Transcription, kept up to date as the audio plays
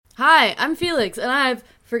Hi, I'm Felix, and I've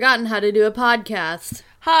forgotten how to do a podcast.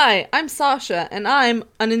 Hi, I'm Sasha, and I'm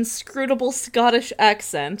an inscrutable Scottish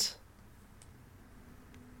accent.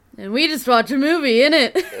 And we just watched a movie,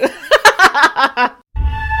 innit?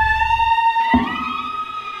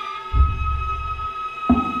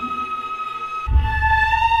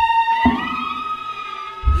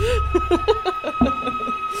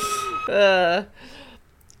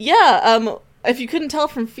 If you couldn't tell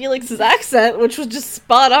from Felix's accent, which was just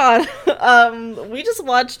spot on, we just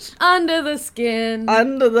watched Under the Skin.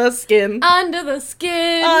 Under the Skin. Under the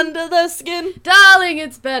Skin. Under the Skin. Darling,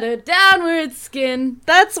 it's better downward skin.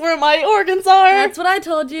 That's where my organs are. That's what I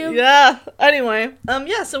told you. Yeah. Anyway,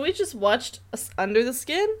 so we just watched Under the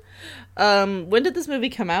Skin. When did this movie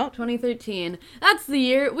come out? 2013. That's the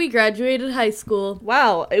year we graduated high school.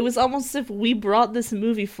 Wow, it was almost as if we brought this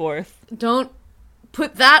movie forth. Don't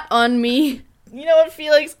put that on me. You know what,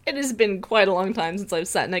 Felix? It has been quite a long time since I've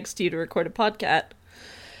sat next to you to record a podcast.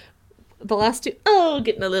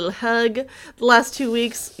 Getting a little hug. The last 2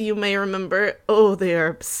 weeks, you may remember, they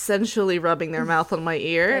are sensually rubbing their mouth on my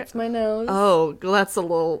ear. That's my nose. Oh, that's a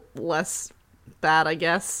little less bad, I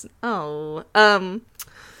guess. Those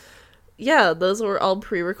were all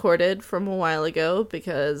pre-recorded from a while ago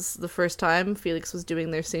because the first time Felix was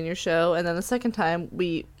doing their senior show, and then the second time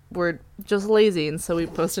we were just lazy, and so we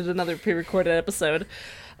posted another pre-recorded episode.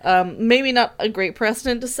 Maybe not a great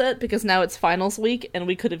precedent to set because now it's finals week, and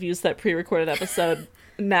we could have used that pre-recorded episode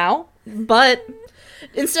now, but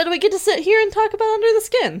instead we get to sit here and talk about Under the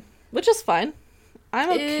Skin, which is fine.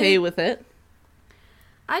 I'm okay with it.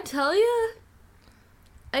 I tell you,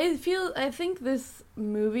 I think this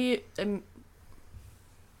movie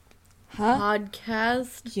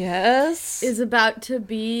podcast is about to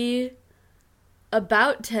be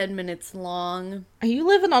about 10 minutes long. Are you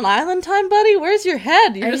living on island time, buddy? Where's your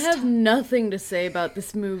head? I have nothing to say about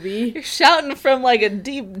this movie. You're shouting from like a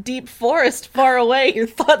deep, deep forest far away. Your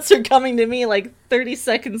thoughts are coming to me like 30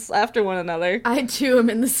 seconds after one another. I too am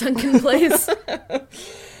in the sunken place.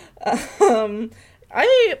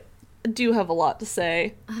 I do have a lot to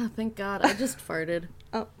say. Oh, thank God. I just farted.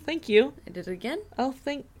 Oh, thank you. I did it again. Oh,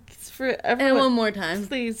 thanks for everyone. And one more time.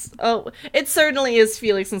 Please. Oh, it certainly is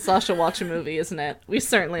Felix and Sasha watch a movie, isn't it? We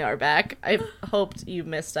certainly are back. I hoped you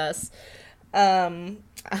missed us. I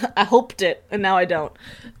hoped it, and now I don't.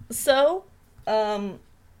 So,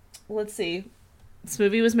 let's see. This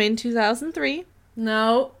movie was made in 2003.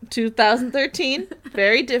 No. 2013.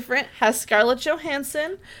 Very different. Has Scarlett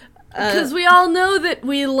Johansson. Because we all know that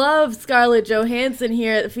we love Scarlett Johansson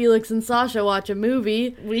here at Felix and Sasha Watch a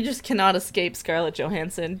Movie. We just cannot escape Scarlett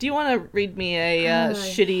Johansson. Do you want to read me a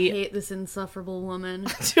shitty... I hate this insufferable woman.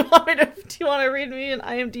 Do you want to read me an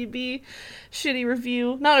IMDb shitty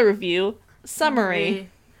review? Not a review. Summary.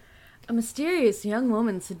 A mysterious young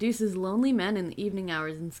woman seduces lonely men in the evening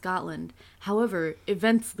hours in Scotland. However,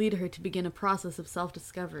 events lead her to begin a process of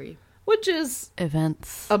self-discovery. Which is...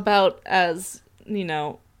 Events. About as,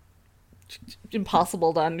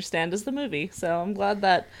 impossible to understand as the movie. So I'm glad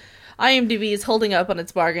that IMDb is holding up on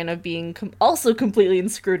its bargain of being also completely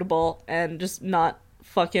inscrutable and just not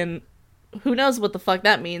fucking who knows what the fuck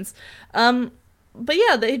that means. But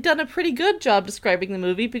yeah, they've done a pretty good job describing the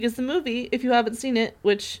movie because the movie, if you haven't seen it,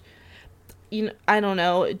 which I don't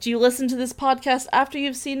know, do you listen to this podcast after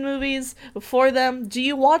you've seen movies, before them? Do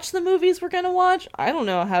you watch the movies we're gonna watch? I don't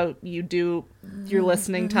know how you do your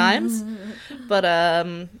listening times, but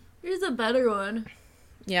here's a better one.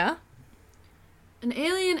 Yeah? An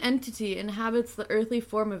alien entity inhabits the earthly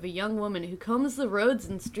form of a young woman who combs the roads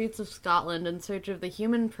and streets of Scotland in search of the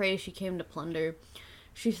human prey she came to plunder.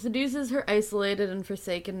 She seduces her isolated and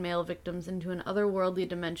forsaken male victims into an otherworldly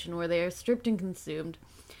dimension where they are stripped and consumed.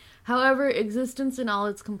 However, existence in all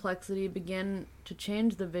its complexity begin to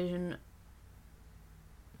change the vision...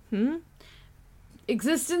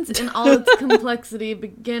 Existence in all its complexity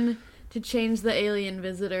begin to change the alien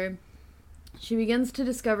visitor. She begins to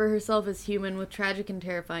discover herself as human with tragic and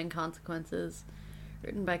terrifying consequences.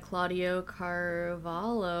 Written by Claudio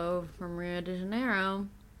Carvalho from Rio de Janeiro.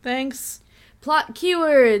 Thanks. Plot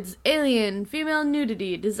keywords: alien, female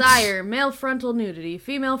nudity, desire, male frontal nudity,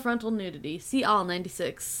 female frontal nudity. See all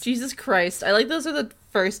 96. Jesus Christ. I like those are the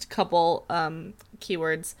first couple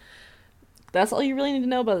keywords. That's all you really need to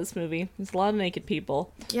know about this movie. There's a lot of naked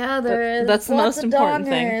people. Yeah, there is. That's the most important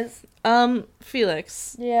thing.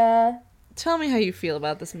 Felix. Yeah. Tell me how you feel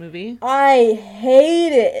about this movie. I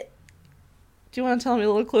hate it. Do you want to tell me a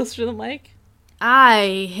little closer to the mic?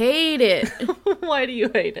 I hate it. Why do you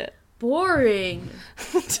hate it? Boring.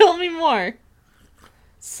 Tell me more.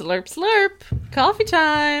 Slurp, slurp. Coffee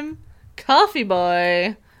time. Coffee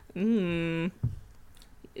boy.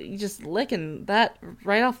 You just licking that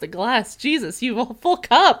right off the glass. Jesus, you have a full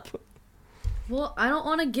cup. Well, I don't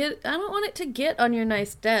want it to get on your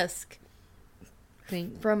nice desk.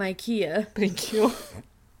 From IKEA. Thank you.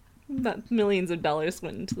 Not millions of dollars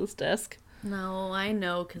went into this desk. No, I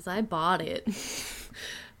know, because I bought it.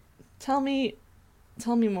 Tell me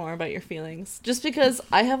more about your feelings. Just because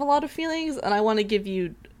I have a lot of feelings, and I want to give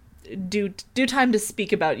you due time to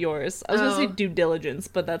speak about yours. I was going to say due diligence,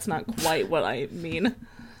 but that's not quite what I mean.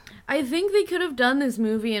 I think they could have done this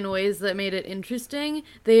movie in ways that made it interesting.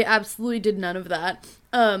 They absolutely did none of that.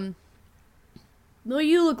 No,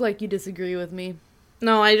 you look like you disagree with me.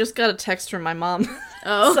 No, I just got a text from my mom.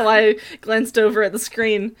 Oh. So I glanced over at the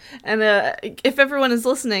screen. And if everyone is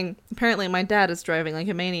listening, apparently my dad is driving like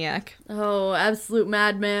a maniac. Oh, absolute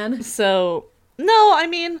madman. So, no, I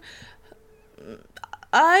mean,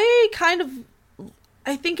 I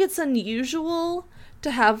think it's unusual to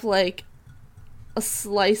have, like, a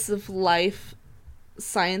slice of life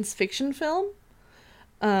science fiction film,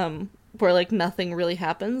 where, like, nothing really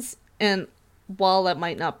happens. And while that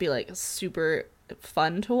might not be, like, super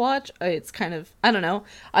fun to watch, it's kind of, I don't know,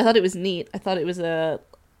 I thought it was neat. I thought it was a,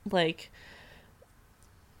 like,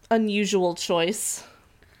 unusual choice.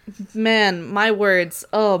 Man, my words,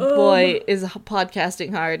 oh boy, is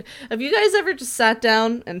podcasting hard. Have you guys ever just sat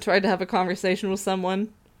down and tried to have a conversation with someone?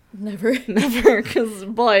 Never. Never, because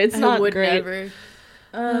boy, it's not great.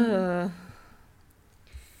 Never.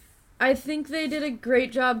 I think they did a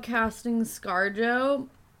great job casting ScarJo,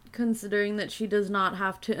 considering that she does not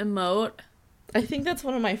have to emote. I think that's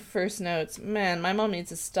one of my first notes. Man, my mom needs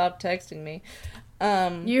to stop texting me.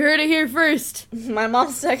 You heard it here first. My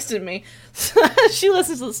mom's texted me. She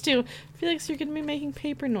listens to this too. Felix, you're gonna be making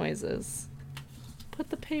paper noises.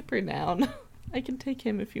 Put the paper down. I can take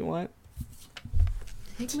him if you want.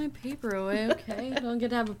 Take my paper away, okay? Don't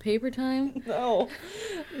get to have a paper time? No.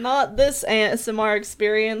 Not this ASMR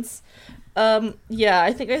experience. Yeah,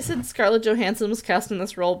 I think I said Scarlett Johansson was cast in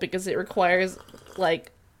this role because it requires,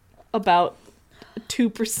 like, about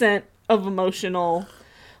 2% of emotional,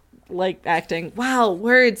 like, acting. Wow,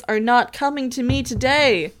 words are not coming to me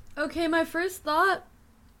today. Okay, my first thought,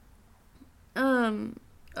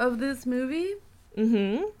 of this movie.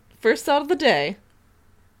 First thought of the day.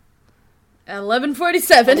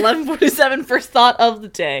 11:47. 11:47, first thought of the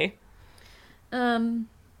day. How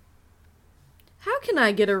can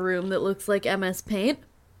I get a room that looks like MS Paint?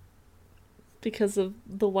 Because of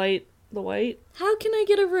the white. How can I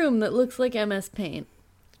get a room that looks like MS Paint?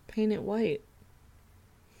 Paint it white.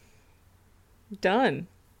 Done.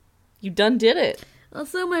 You done did it.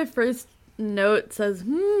 Also, my first note says,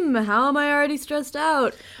 how am I already stressed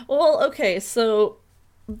out? Well, okay, so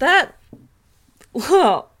that...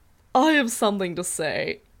 I have something to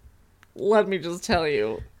say. Let me just tell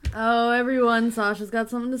you. Oh, everyone, Sasha's got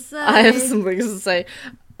something to say. I have something to say.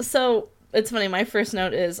 So, it's funny, my first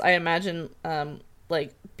note is, I imagine,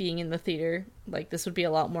 like, being in the theater, like, this would be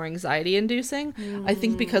a lot more anxiety-inducing. I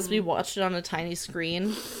think because we watched it on a tiny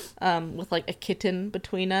screen, with, like, a kitten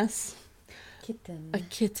between us. A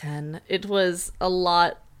kitten. It was a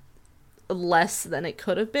lot less than it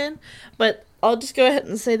could have been. But I'll just go ahead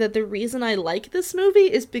and say that the reason I like this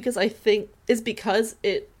movie is because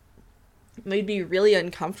it made me really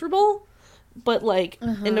uncomfortable, but, like,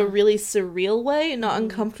 in a really surreal way, not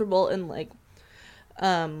uncomfortable and, like,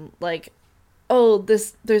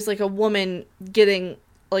 there's, like, a woman getting,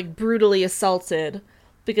 like, brutally assaulted,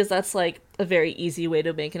 because that's, like, a very easy way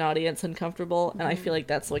to make an audience uncomfortable, and I feel like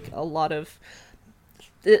that's, like, a lot of...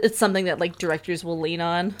 It's something that, like, directors will lean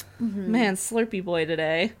on. Man, Slurpee boy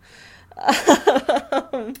today.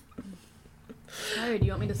 Sorry, do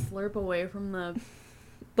you want me to slurp away from the...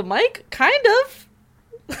 The mic? Kind of.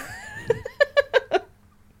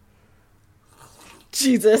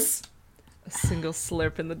 Jesus. A single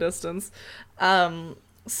slurp in the distance.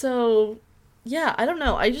 So, yeah, I don't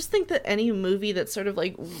know. I just think that any movie that's sort of,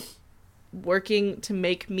 like, working to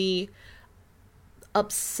make me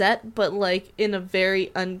upset, but, like, in a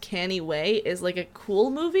very uncanny way is, like, a cool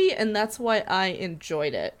movie, and that's why I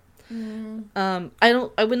enjoyed it. I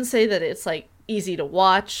wouldn't say that it's, like, easy to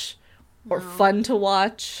watch or fun to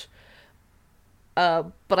watch,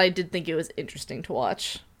 but I did think it was interesting to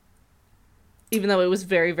watch, even though it was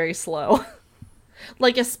very, very slow.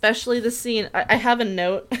 Like, especially the scene, I have a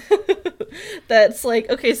note that's like,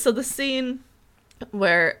 okay, so the scene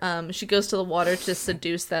where she goes to the water to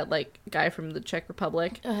seduce that, like, guy from the Czech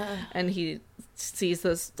Republic, and he sees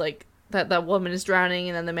this, like, that woman is drowning,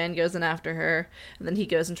 and then the man goes in after her, and then he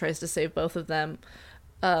goes and tries to save both of them.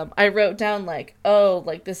 I wrote down, like, oh,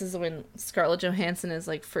 like, this is when Scarlett Johansson is,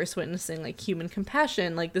 like, first witnessing, like, human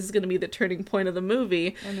compassion. Like, this is gonna be the turning point of the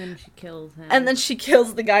movie. And then she kills him. And then she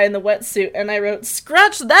kills the guy in the wetsuit, and I wrote,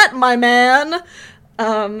 scratch that, my man!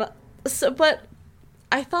 But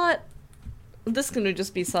I thought, this is gonna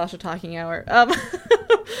just be Sasha talking hour.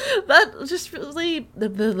 That just really...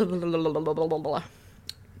 Let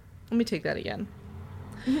me take that again.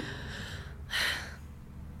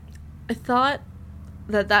 I thought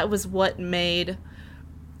that was what made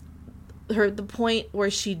her, the point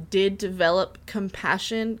where she did develop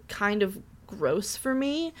compassion, kind of gross for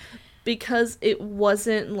me, because it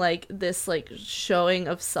wasn't like this like showing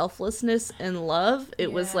of selflessness and love.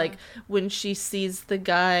 It was like when she sees the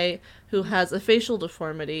guy who has a facial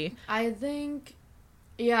deformity. I think,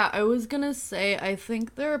 yeah, I was gonna say, I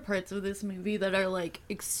think there are parts of this movie that are like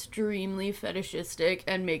extremely fetishistic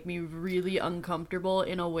and make me really uncomfortable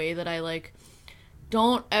in a way that I like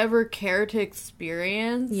don't ever care to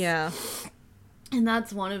experience. Yeah. And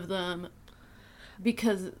that's one of them,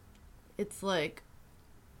 because it's like,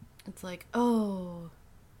 oh,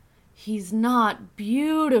 he's not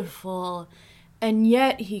beautiful, and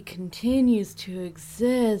yet he continues to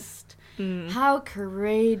exist. How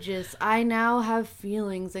courageous. I now have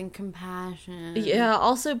feelings and compassion. Yeah,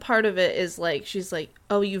 also part of it is like, she's like,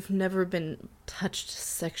 oh, you've never been touched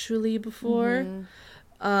sexually before?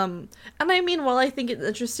 And I mean, while I think it's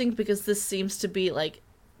interesting because this seems to be like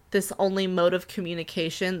this only mode of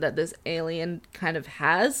communication that this alien kind of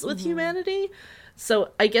has with humanity,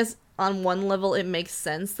 so I guess on one level it makes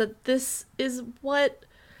sense that this is when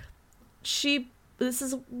she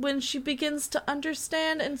begins to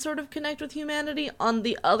understand and sort of connect with humanity. On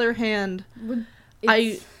the other hand,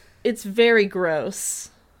 it's very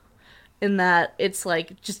gross in that it's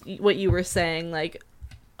like just what you were saying, like,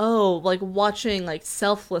 oh, like watching like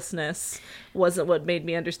selflessness wasn't what made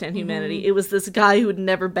me understand humanity. It was this guy who'd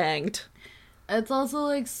never banged. It's also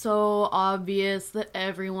like so obvious that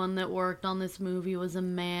everyone that worked on this movie was a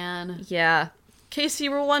man. Yeah. In case you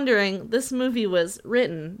were wondering, this movie was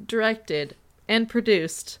written, directed, and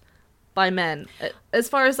produced by men. As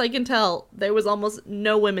far as I can tell, there was almost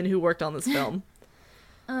no women who worked on this film.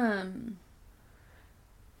 I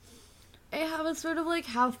have a sort of like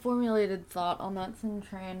half formulated thought on that Sin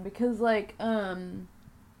Train, because like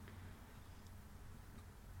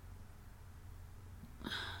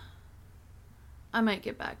I might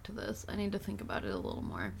get back to this. I need to think about it a little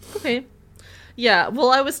more. Okay. Yeah,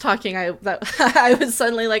 well, I was talking, I was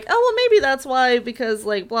suddenly like, oh, well, maybe that's why, because,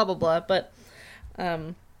 like, blah, blah, blah, but,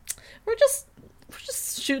 we're just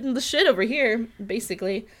shooting the shit over here,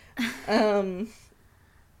 basically.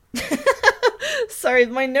 Sorry,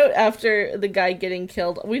 my note after the guy getting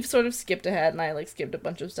killed, we've sort of skipped ahead, and I, like, skipped a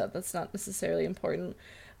bunch of stuff that's not necessarily important,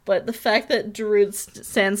 but the fact that Darude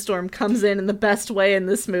Sandstorm comes in the best way in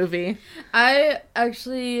this movie. I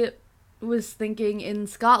actually was thinking in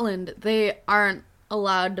Scotland, they aren't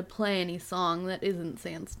allowed to play any song that isn't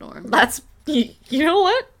Sandstorm. That's, you know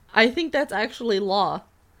what? I think that's actually law.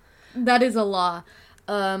 That is a law.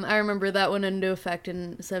 I remember that went into effect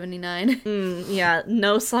in 79. Yeah,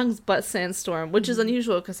 no songs but Sandstorm, which is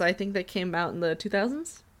unusual because I think that came out in the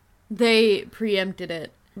 2000s. They preempted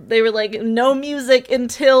it. They were like, no music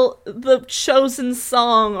until the chosen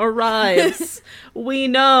song arrives. We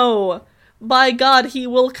know. By God, he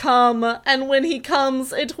will come, and when he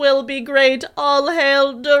comes, it will be great. All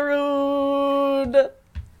hail Darude!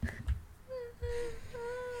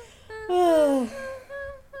 Oh,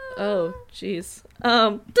 jeez.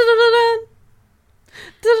 I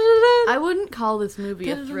wouldn't call this movie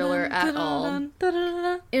a thriller at all.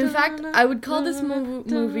 In fact, I would call this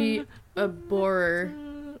movie a borer.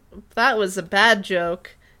 That was a bad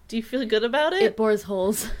joke. Do you feel good about it? It bores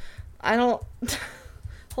holes. I don't...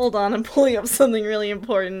 Hold on, I'm pulling up something really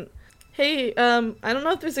important. Hey, I don't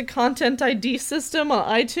know if there's a content ID system on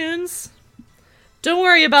iTunes. Don't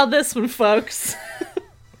worry about this one, folks.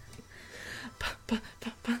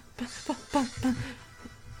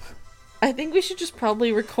 I think we should just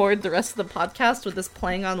probably record the rest of the podcast with this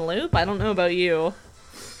playing on loop. I don't know about you.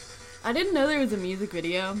 I didn't know there was a music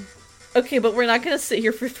video. Okay, but we're not gonna sit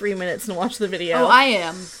here for 3 minutes and watch the video. Oh, I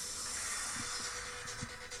am.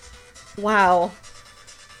 Wow.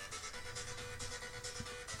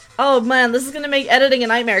 Oh man, this is gonna make editing a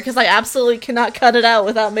nightmare because I absolutely cannot cut it out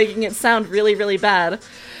without making it sound really, really bad.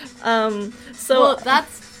 Well,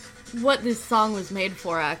 that's what this song was made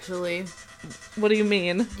for, actually. What do you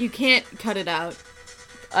mean? You can't cut it out.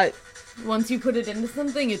 Once you put it into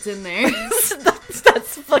something, it's in there.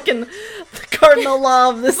 that's fucking the cardinal law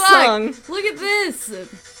of this song. Look at this!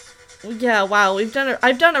 Yeah, wow, I've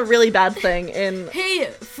done a really bad thing in... Hey,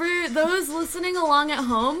 for those listening along at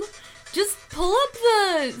home, just pull up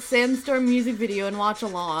the Sandstorm music video and watch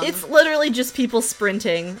along. It's literally just people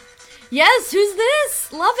sprinting. Yes, who's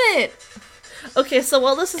this? Love it. Okay, so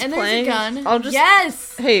while this is And playing, there's a gun. I'll just...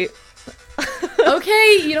 Yes. Hey.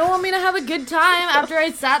 Okay, you don't want me to have a good time after I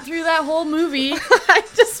sat through that whole movie. I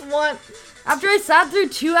just want... After I sat through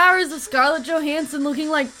 2 hours of Scarlett Johansson looking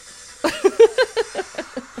like...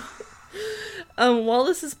 While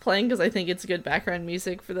this is playing, because I think it's good background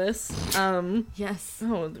music for this, Yes.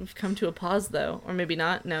 oh, we've come to a pause, though. Or maybe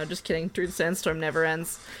not. No, just kidding. Through the Sandstorm never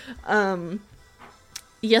ends.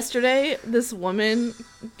 Yesterday, this woman...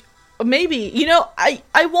 Maybe. You know,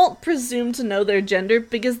 I won't presume to know their gender,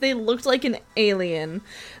 because they looked like an alien.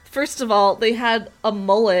 First of all, they had a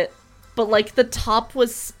mullet, but, like, the top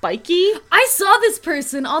was spiky. I saw this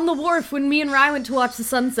person on the wharf when me and Ryan went to watch the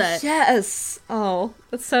sunset. Yes! Oh,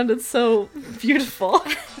 that sounded so beautiful.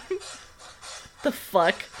 The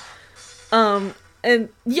fuck? And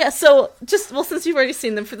yeah, so just, well, since you've already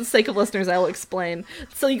seen them, for the sake of listeners, I will explain.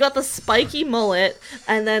 So you got the spiky mullet,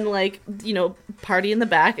 and then, like, you know, party in the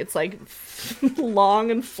back, it's like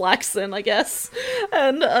long and flaxen, I guess.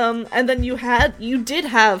 And then you did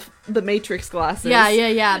have the Matrix glasses.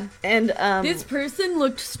 Yeah. And This person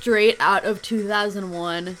looked straight out of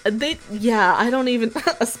 2001. I don't even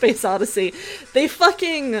A Space Odyssey. They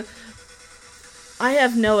fucking, I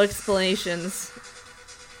have no explanations.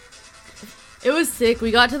 It was sick.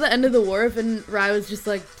 We got to the end of the wharf and Ryan was just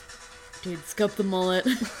like, dude, scup the mullet.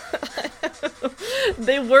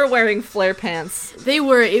 They were wearing flare pants. They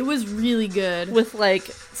were. It was really good. With, like,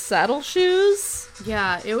 saddle shoes?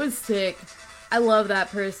 Yeah, it was sick. I love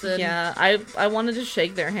that person. Yeah, I wanted to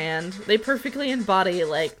shake their hand. They perfectly embody,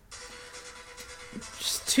 like,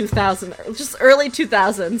 just 2000, just early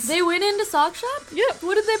 2000s. They went into Sock Shop? Yep.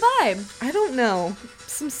 What did they buy? I don't know.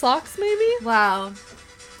 Some socks, maybe? Wow.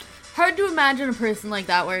 Hard to imagine a person like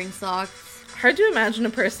that wearing socks. Hard to imagine a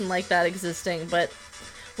person like that existing, but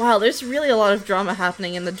wow, there's really a lot of drama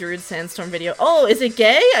happening in the Darude Sandstorm video. Oh, is it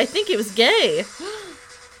gay? I think it was gay.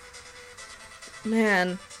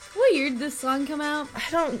 Man. What year did this song come out? I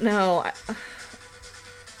don't know.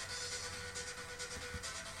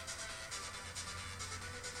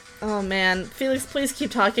 Oh man. Felix, please keep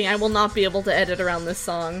talking. I will not be able to edit around this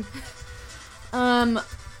song.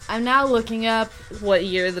 I'm now looking up what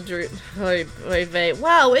year the Darude...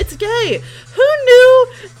 Wow, it's gay! Who knew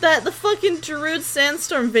that the fucking Darude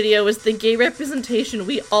Sandstorm video was the gay representation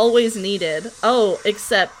we always needed? Oh,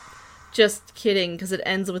 except... Just kidding, because it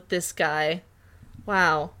ends with this guy.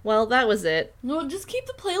 Wow. Well, that was it. No, just keep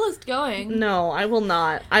the playlist going. No, I will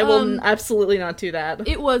not. I will absolutely not do that.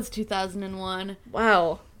 It was 2001.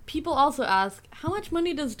 Wow. People also ask, how much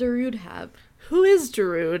money does Darude have? Who is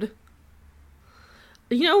Darude?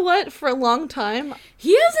 You know what? For a long time...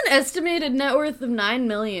 He has an estimated net worth of $9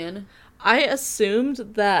 million. I assumed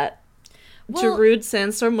that Darude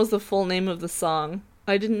Sandstorm was the full name of the song.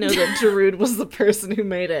 I didn't know that Darude was the person who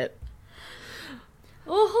made it.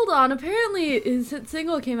 Oh, hold on. Apparently his hit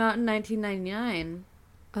single came out in 1999.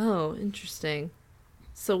 Oh, interesting.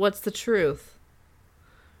 So what's the truth?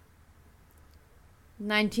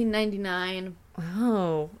 1999.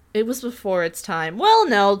 Oh, it was before its time. Well,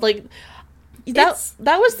 no, like... That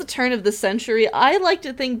was the turn of the century. I like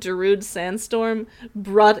to think Darude Sandstorm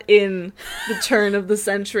brought in the turn of the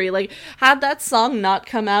century. Like, had that song not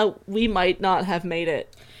come out, we might not have made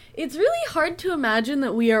it. It's really hard to imagine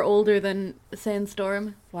that we are older than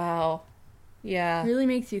Sandstorm. Wow. Yeah. It really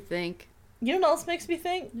makes you think. You know what else makes me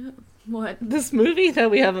think? What? This movie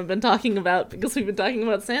that we haven't been talking about because we've been talking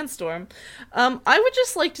about Sandstorm. I would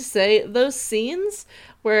just like to say, those scenes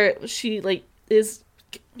where she, like, is...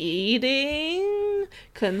 eating,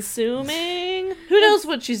 consuming, who knows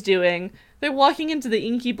what she's doing. They're walking into the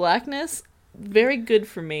inky blackness. Very good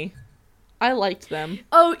for me. I liked them.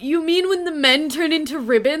 Oh, you mean when the men turn into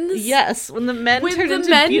ribbons? Yes, when the men turn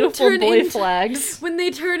into beautiful boy flags. When they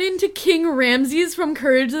turn into King Ramses from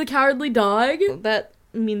Courage the Cowardly Dog? That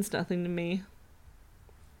means nothing to me.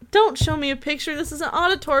 Don't show me a picture. This is an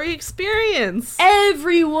auditory experience.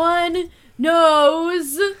 Everyone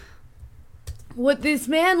knows what this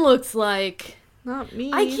man looks like. Not me.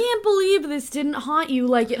 I can't believe this didn't haunt you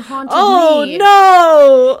like it haunted Oh, me.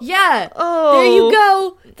 no! Yeah. Oh. There you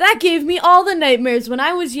go. That gave me all the nightmares when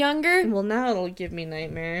I was younger. Well, now it'll give me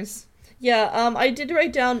nightmares. Yeah, I did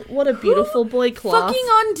write down what a beautiful boy cloth. Fucking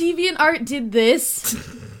on DeviantArt did this.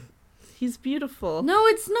 He's beautiful. No,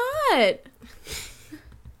 it's not.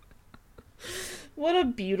 What a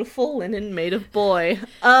beautiful linen made of boy.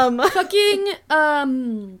 Fucking,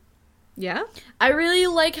 Yeah? I really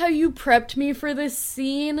like how you prepped me for this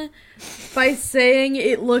scene by saying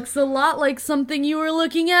it looks a lot like something you were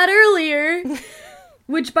looking at earlier.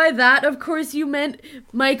 Which by that, of course, you meant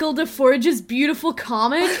Michael DeForge's beautiful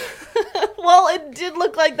comic. Well, it did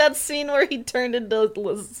look like that scene where he turned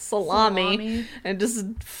into salami and just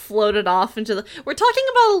floated off into the... We're talking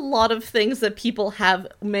about a lot of things that people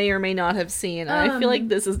may or may not have seen, and I feel like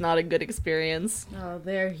this is not a good experience. Oh,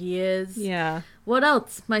 there he is. Yeah. What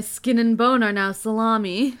else? My skin and bone are now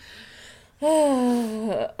salami.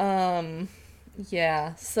 Yeah,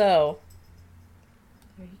 so...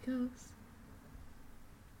 There he goes.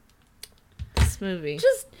 This movie.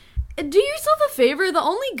 Just do yourself a favor. The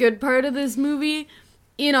only good part of this movie,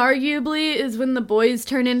 inarguably, is when the boys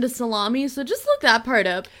turn into salami, so just look that part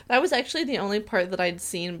up. That was actually the only part that I'd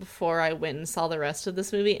seen before I went and saw the rest of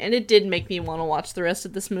this movie, and it did make me want to watch the rest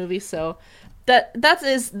of this movie, so that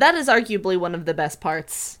is arguably one of the best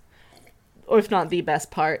parts. Or if not the best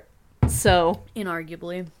part. So...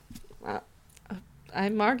 Inarguably.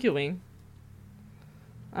 I'm arguing.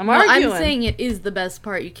 I'm saying it is the best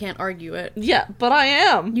part. You can't argue it. Yeah, but I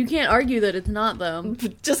am. You can't argue that it's not, though.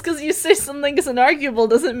 Just because you say something is inarguable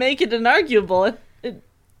doesn't make it inarguable.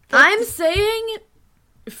 I'm saying,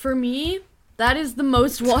 for me, that is the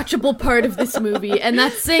most watchable part of this movie, and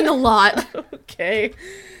that's saying a lot. Okay.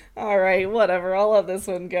 Alright, whatever. I'll let this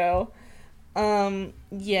one go.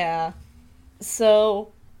 Yeah.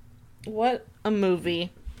 So, what a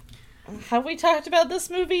movie. Have we talked about this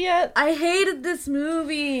movie yet? I hated this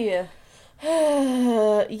movie.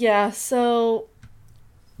 Yeah, so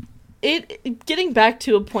getting back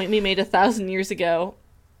to a point we made 1,000 years ago,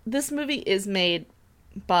 this movie is made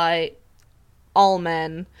by all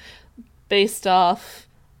men based off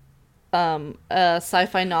a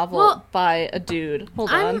sci-fi novel by a dude.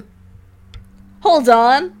 Hold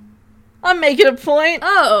on. I'm making a point.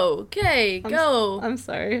 Oh, okay, go. I'm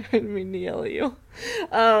sorry. I didn't mean to yell at you.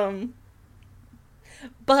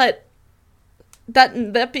 But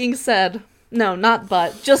that being said, no, not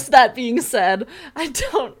but, just that being said, I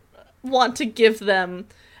don't want to give them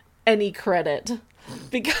any credit.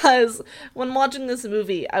 Because when watching this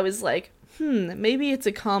movie, I was like, maybe it's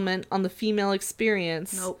a comment on the female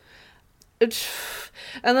experience. Nope.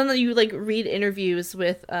 And then you read interviews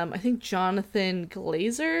with I think Jonathan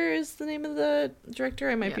Glazer is the name of the director.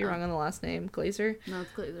 I might be wrong on the last name. Glazer? No,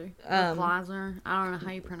 it's Glazer. Glazer. I don't know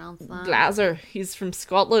how you pronounce that. Glazer. He's from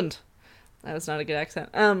Scotland. That was not a good accent.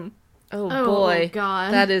 Oh boy.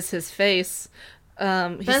 God. That is his face.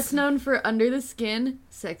 Best known for Under the Skin,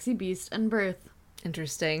 Sexy Beast, and Birth.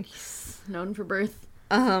 Interesting. He's known for Birth.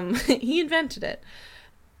 He invented it.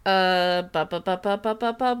 What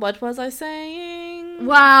was I saying?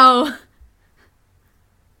 Wow.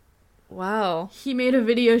 He made a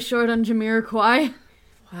video short on Jamiroquai.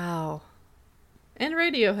 Wow. And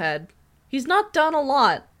Radiohead. He's not done a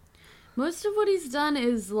lot. Most of what he's done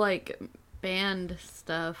is, band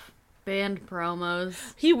stuff. Band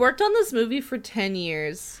promos. He worked on this movie for 10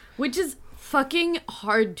 years. Which is fucking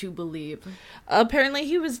hard to believe. Apparently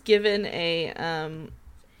he was given a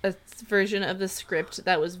version of the script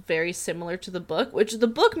that was very similar to the book, which the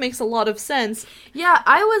book makes a lot of sense. Yeah,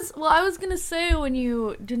 I was gonna say when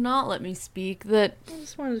you did not let me speak that... I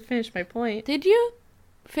just wanted to finish my point. Did you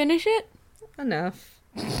finish it? Enough.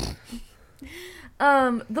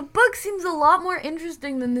 The book seems a lot more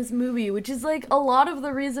interesting than this movie, which is, a lot of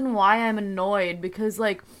the reason why I'm annoyed, because,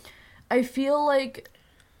 I feel like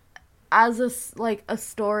as a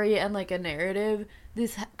story and, a narrative,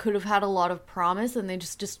 this could have had a lot of promise, and they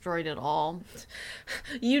just destroyed it all.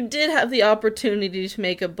 You did have the opportunity to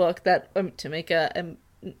make a book to make a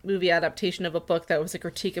movie adaptation of a book that was a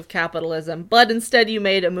critique of capitalism, but instead you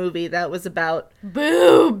made a movie that was about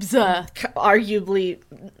boobs! Arguably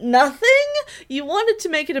nothing? You wanted to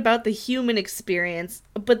make it about the human experience,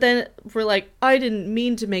 but then we're like, I didn't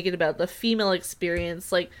mean to make it about the female experience.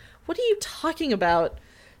 What are you talking about?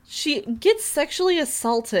 She gets sexually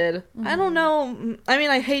assaulted. Mm-hmm. I don't know. I mean,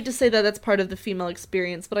 I hate to say that that's part of the female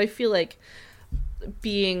experience, but I feel like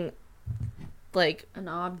being, an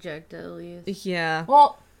object, at least. Yeah.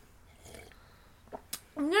 Well,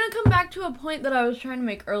 I'm gonna come back to a point that I was trying to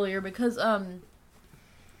make earlier, because,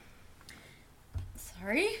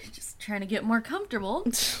 sorry, just trying to get more comfortable.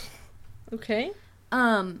 Okay.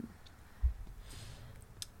 Let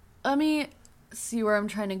me see where I'm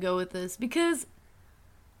trying to go with this, because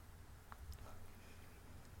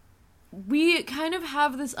we kind of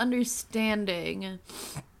have this understanding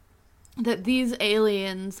that these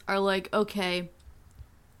aliens are okay,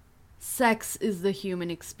 sex is the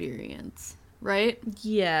human experience, right?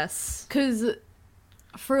 Yes. Because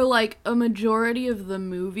for, a majority of the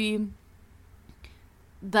movie,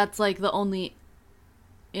 that's like the only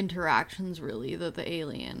interactions really that the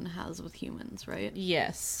alien has with humans, right?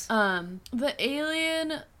 Yes. The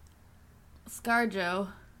alien Scarjo,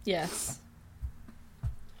 Yes.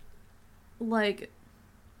 like,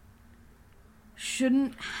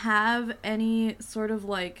 shouldn't have any sort of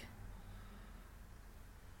like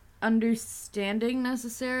understanding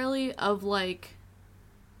necessarily of like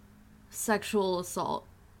sexual assault.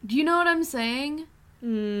 Do you know what I'm saying?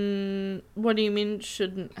 What do you mean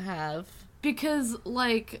shouldn't have? Because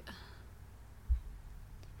like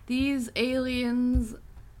these aliens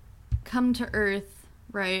come to Earth,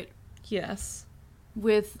 right? Yes.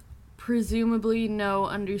 With presumably no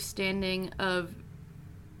understanding of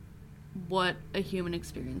what a human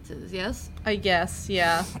experience is, yes? I guess,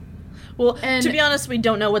 yeah. Well, And- to be honest, we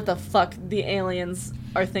don't know what the fuck the aliens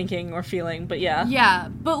are thinking or feeling, but yeah. Yeah,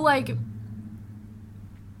 but like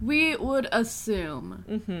we would assume.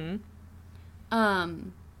 Mm-hmm.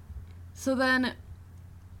 So then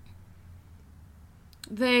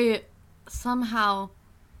they somehow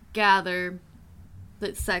gather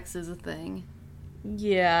that sex is a thing.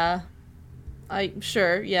 Yeah.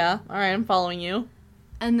 Sure, yeah. Alright, I'm following you.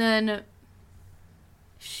 And then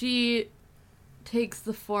she takes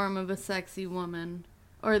the form of a sexy woman.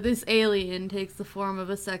 Or this alien takes the form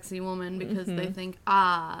of a sexy woman because they think,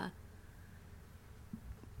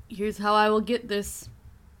 here's how I will get this.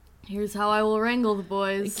 Here's how I will wrangle the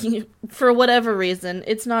boys. For whatever reason,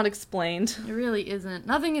 it's not explained. It really isn't.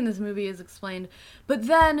 Nothing in this movie is explained. But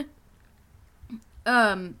then,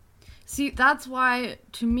 see, that's why,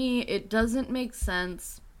 to me, it doesn't make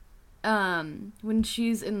sense, when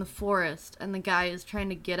she's in the forest and the guy is trying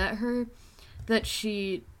to get at her, that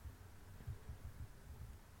she...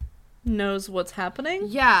 Knows what's happening?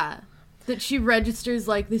 Yeah. That she registers,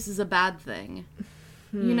 like, this is a bad thing.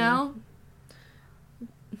 You know?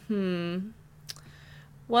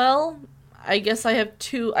 Well, I guess I have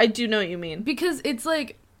two... I do know what you mean. Because it's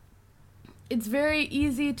like, it's very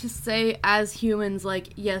easy to say as humans, like,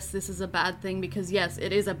 yes, this is a bad thing, because yes,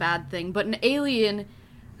 it is a bad thing. But an alien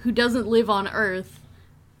who doesn't live on Earth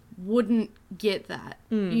wouldn't get that.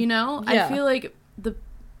 You know? Yeah. I feel like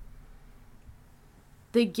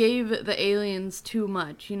they gave the aliens too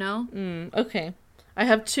much, you know? Okay. I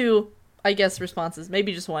have two, I guess, responses.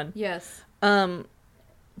 Maybe just one. Yes.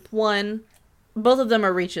 One, both of them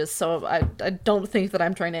are reaches, so I don't think that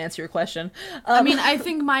I'm trying to answer your question. I mean, I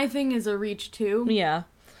think my thing is a reach too. Yeah.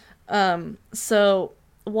 So,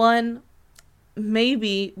 one,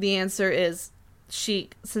 maybe the answer is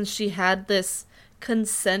since she had this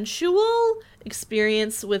consensual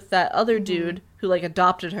experience with that other dude who, like,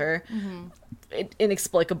 adopted her,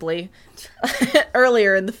 inexplicably,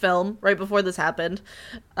 earlier in the film, right before this happened,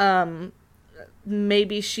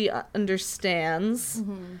 maybe she understands.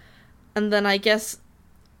 And then I guess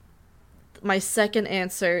my second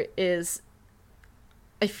answer is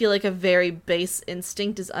I feel like a very base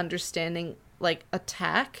instinct is understanding, like,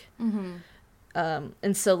 attack. And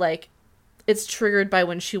so, like, it's triggered by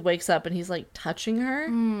when she wakes up and he's, like, touching her.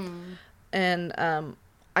 And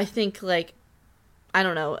I think, like, I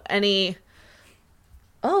don't know,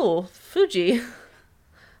 Oh, Fuji.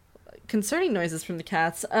 Concerning noises from the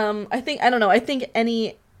cats. I think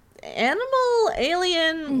any animal,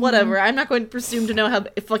 alien, whatever. I'm not going to presume to know how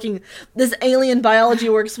fucking this alien biology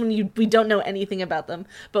works when we don't know anything about them,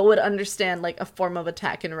 but would understand, like, a form of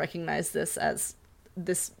attack and recognize this as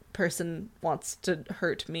this person wants to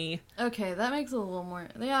hurt me. Okay, that makes a little more...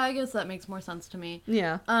 Yeah, I guess that makes more sense to me.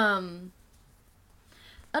 Yeah.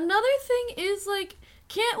 Another thing is, like,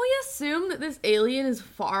 can't we assume that this alien is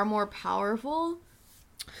far more powerful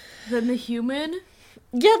than the human?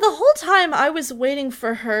 Yeah, the whole time I was waiting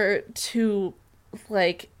for her to,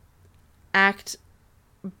 like, act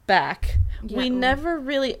back. Yeah. We never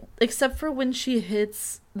really, except for when she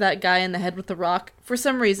hits that guy in the head with the rock, for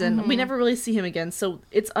some reason, we never really see him again, so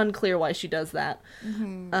it's unclear why she does that.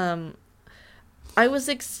 I was,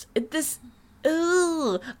 a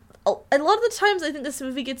lot of the times I think this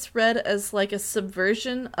movie gets read as, like, a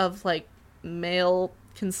subversion of, like, male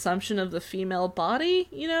consumption of the female body,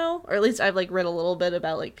 you know? Or at least I've, like, read a little bit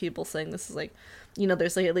about, like, people saying this is, like, you know,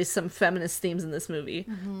 there's, like, at least some feminist themes in this movie.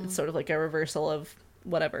 It's sort of like a reversal of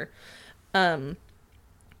whatever.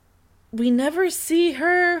 We never see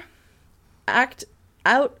her act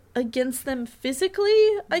out against them physically,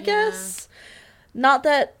 I guess. Not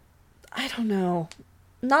that, I don't know.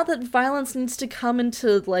 Not that violence needs to come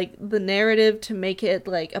into, like, the narrative to make it,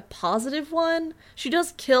 like, a positive one. She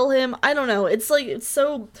does kill him. I don't know. It's, like, it's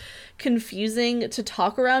so confusing to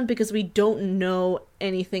talk around because we don't know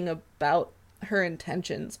anything about her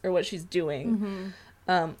intentions or what she's doing.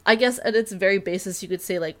 I guess at its very basis, you could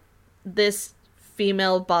say, like, this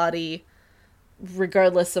female body,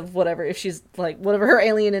 regardless of whatever, if she's, like, whatever her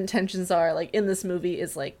alien intentions are, like, in this movie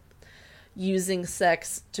is, like, using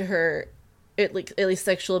sex to her, at least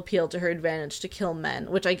sexual appeal to her advantage to kill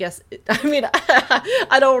men, which I guess, I mean,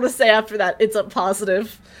 I don't want to say after that it's a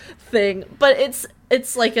positive thing, but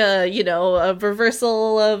it's like a, you know, a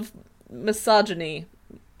reversal of misogyny.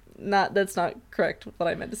 That's not correct what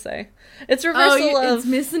I meant to say. It's reversal of... it's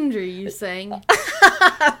misandry, you're saying.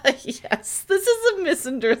 Yes, this is a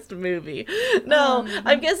misandrist movie. No,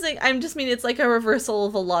 I'm just meaning it's like a reversal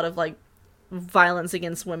of a lot of, like, violence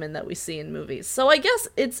against women that we see in movies. So I guess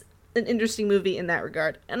it's an interesting movie in that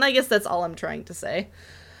regard. And I guess that's all I'm trying to say.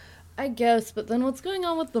 I guess, but then what's going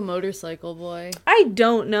on with the motorcycle boy? I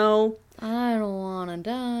don't know. I don't wanna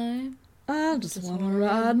die. I just wanna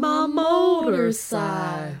ride my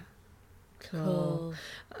motorcycle. Cool.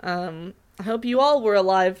 I hope you all were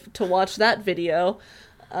alive to watch that video.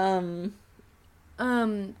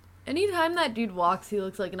 Anytime that dude walks, he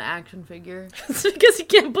looks like an action figure. It's because he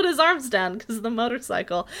can't put his arms down because of the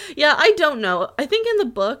motorcycle. Yeah, I don't know. I think in the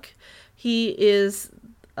book, he is,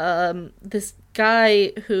 this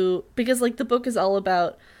guy who, because, like, the book is all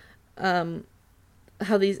about,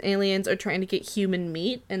 how these aliens are trying to get human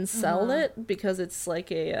meat and sell it because it's,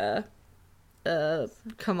 like, a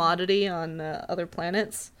commodity on other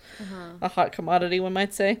planets. A hot commodity, one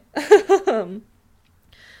might say.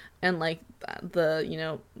 And, like, the, you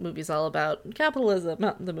know, movie's all about capitalism.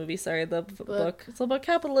 Not the movie, sorry, the book. It's all about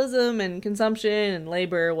capitalism and consumption and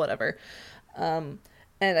labor, whatever. And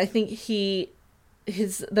I think the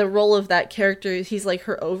role of that character, he's, like,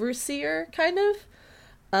 her overseer, kind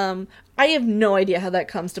of. I have no idea how that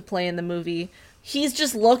comes to play in the movie. He's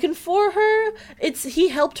just looking for her. He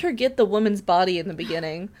helped her get the woman's body in the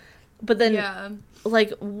beginning. But then,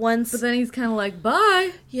 like, once... But then he's kind of like,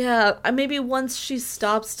 bye! Yeah, maybe once she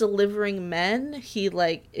stops delivering men, he,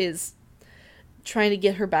 like, is trying to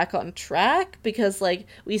get her back on track. Because, like,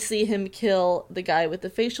 we see him kill the guy with the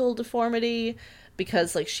facial deformity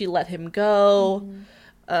because, like, she let him go.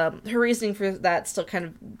 Her reasoning for that still kind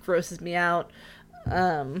of grosses me out.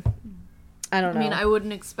 I don't know. I mean, I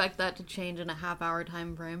wouldn't expect that to change in a half-hour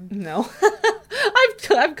time frame. No.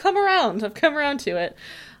 I've come around. I've come around to it.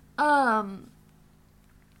 A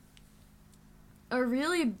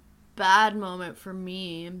really bad moment for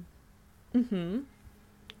me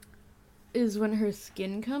is when her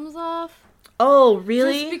skin comes off. Oh,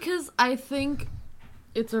 really? Just because I think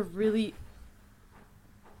it's a really...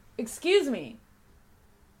 Excuse me.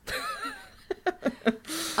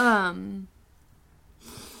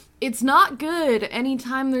 It's not good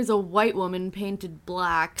anytime there's a white woman painted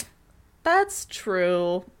black. That's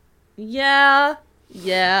true. Yeah.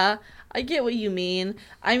 I get what you mean.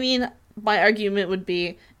 I mean, my argument would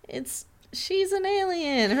be, she's an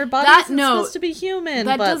alien. Her body's supposed to be human.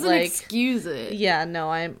 That but, doesn't like, excuse it. Yeah,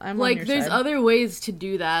 no, I'm on like, your there's side. other ways to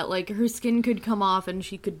do that. Like, her skin could come off and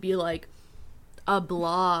she could be, like, a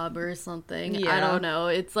blob or something. Yeah. I don't know.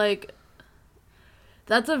 It's, like...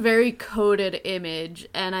 That's a very coded image,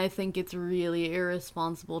 and I think it's really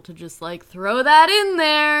irresponsible to just, like, throw that in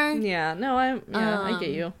there. Yeah, no, I get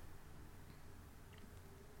you.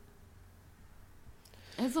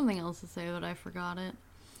 I had something else to say, but I forgot it.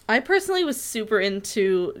 I personally was super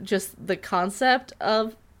into just the concept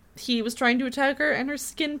of he was trying to attack her and her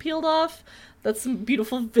skin peeled off. That's some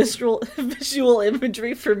beautiful visual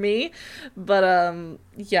imagery for me. But,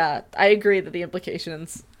 yeah, I agree that the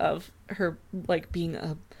implications of her, like, being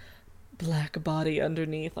a black body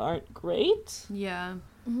underneath aren't great. Yeah.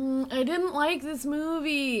 I didn't like this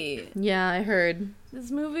movie. Yeah, I heard.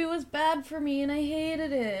 This movie was bad for me, and I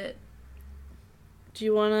hated it. Do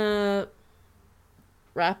you want to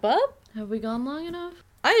wrap up? Have we gone long enough?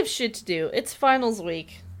 I have shit to do. It's finals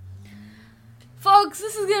week. Folks,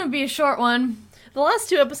 this is gonna be a short one. The last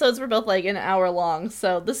 2 episodes were both, like, an hour long,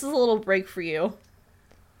 so this is a little break for you.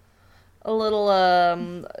 A little,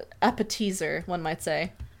 appetizer, one might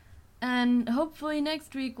say. And hopefully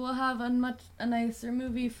next week we'll have a nicer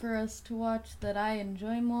movie for us to watch that I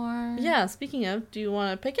enjoy more. Yeah, speaking of, do you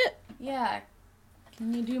want to pick it? Yeah.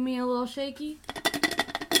 Can you do me a little shaky?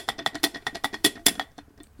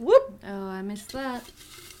 Whoop! Oh, I missed that.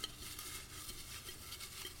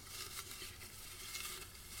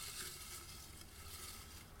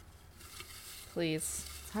 Please.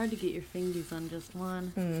 It's hard to get your fingies on just one.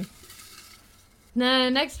 Hmm.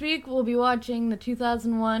 Next week we'll be watching the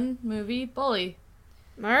 2001 movie Bully.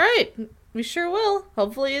 Alright, we sure will.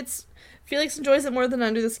 Hopefully Felix enjoys it more than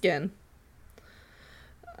Under the Skin.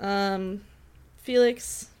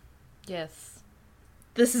 Felix, Yes.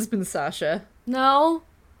 This has been Sasha. No,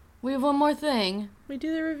 we have one more thing. We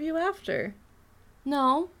do the review after.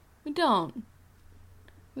 No, we don't.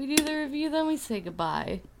 We do the review, then we say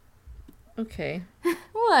goodbye. Okay.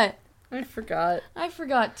 What? I forgot. I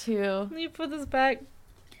forgot too. Let me put this back.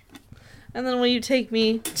 And then will you take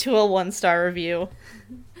me to a 1-star review?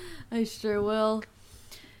 I sure will.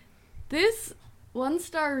 This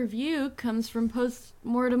 1-star review comes from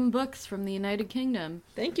Postmortem Books from the United Kingdom.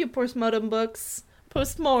 Thank you, Postmortem Books.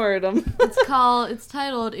 Postmortem. It's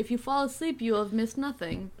titled, If You Fall Asleep, You Will Have Missed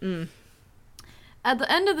Nothing. At the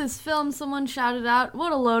end of this film, someone shouted out,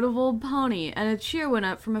 "What a load of old pony," and a cheer went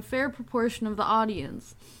up from a fair proportion of the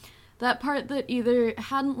audience. That part that either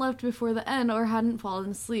hadn't left before the end or hadn't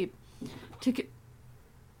fallen asleep.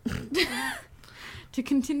 To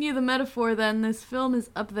continue the metaphor, then, this film is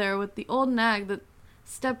up there with the old nag that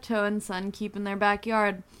Steptoe and Son keep in their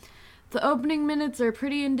backyard. The opening minutes are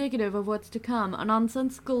pretty indicative of what's to come, a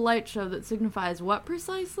nonsensical light show that signifies what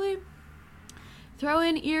precisely? Throw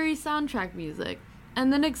in eerie soundtrack music,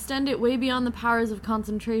 and then extend it way beyond the powers of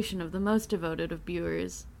concentration of the most devoted of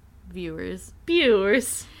viewers.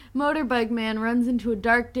 Motorbike man runs into a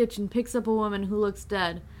dark ditch and picks up a woman who looks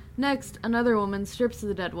dead. Next, another woman strips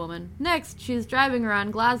the dead woman. Next, she is driving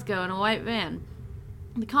around Glasgow in a white van.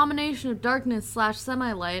 The combination of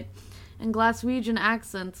darkness/semi-light and Glaswegian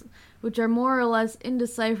accents, which are more or less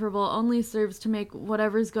indecipherable, only serves to make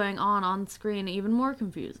whatever's going on screen even more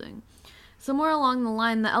confusing. Somewhere along the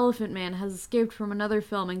line, the Elephant Man has escaped from another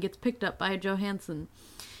film and gets picked up by Johansson.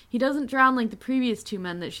 He doesn't drown like the previous 2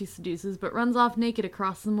 men that she seduces, but runs off naked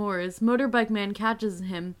across the moors. Motorbike Man catches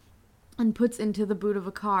him and puts into the boot of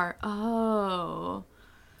a car. Oh.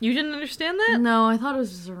 You didn't understand that? No, I thought it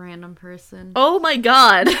was just a random person. Oh my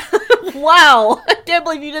god. Wow. I can't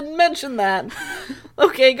believe you didn't mention that.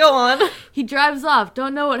 Okay, go on. He drives off.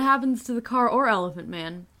 Don't know what happens to the car or Elephant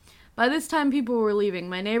Man. By this time, people were leaving.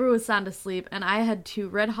 My neighbor was sound asleep, and I had 2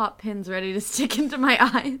 red-hot pins ready to stick into my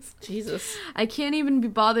eyes. Jesus. I can't even be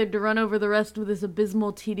bothered to run over the rest of this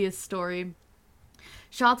abysmal, tedious story.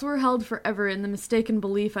 Shots were held forever in the mistaken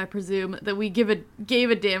belief, I presume, that we gave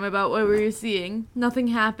a damn about what we were seeing. Nothing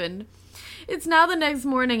happened. It's now the next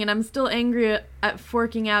morning, and I'm still angry at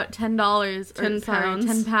forking out $10,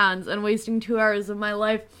 £10, and wasting 2 hours of my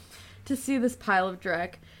life to see this pile of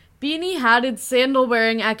dreck. Beanie-hatted,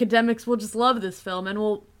 sandal-wearing academics will just love this film and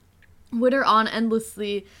will witter on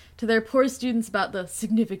endlessly to their poor students about the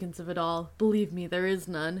significance of it all. Believe me, there is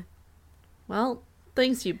none. Well,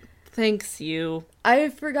 thanks you. I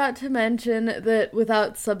forgot to mention that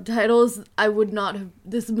without subtitles, I would not have...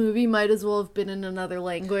 This movie might as well have been in another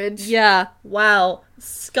language. Yeah, wow.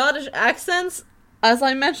 Scottish accents, as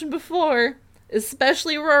I mentioned before,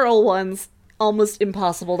 especially rural ones, almost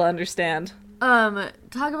impossible to understand.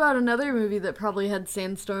 Talk about another movie that probably had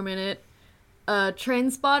Sandstorm in it.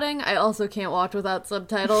 Trainspotting, I also can't watch without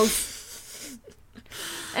subtitles.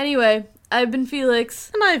 Anyway, I've been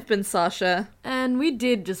Felix. And I've been Sasha. And we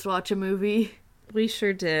did just watch a movie. We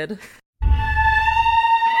sure did.